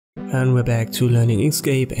And we're back to learning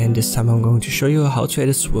Inkscape, and this time I'm going to show you how to add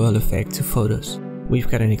a swirl effect to photos. We've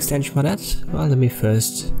got an extension for that. Well, let me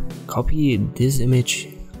first copy this image.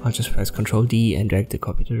 I'll just press Ctrl D and drag the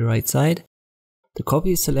copy to the right side. The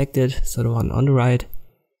copy is selected, so the one on the right.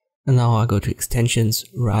 And now I'll go to Extensions,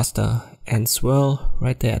 Raster and Swirl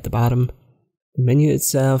right there at the bottom. The menu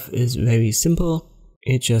itself is very simple.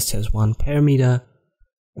 It just has one parameter,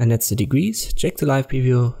 and that's the degrees. Check the live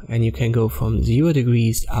preview and you can go from 0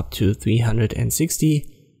 degrees up to 360.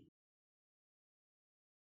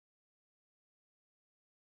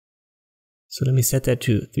 So let me set that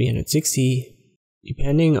to 360.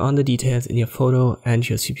 Depending on the details in your photo and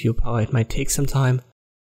your CPU power, it might take some time.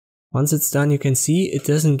 Once it's done, you can see it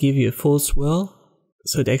doesn't give you a full swirl,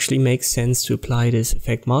 so it actually makes sense to apply this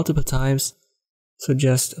effect multiple times. So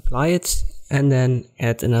just apply it and then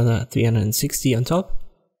add another 360 on top.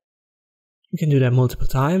 You can do that multiple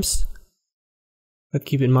times, but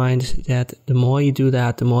keep in mind that the more you do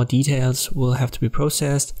that, the more details will have to be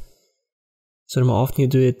processed. So the more often you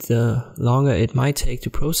do it, the longer it might take to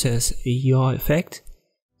process your effect,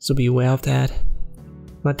 so be aware of that.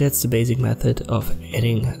 But that's the basic method of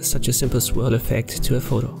adding such a simple swirl effect to a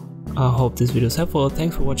photo. I hope this video is helpful,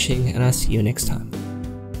 thanks for watching and I'll see you next time.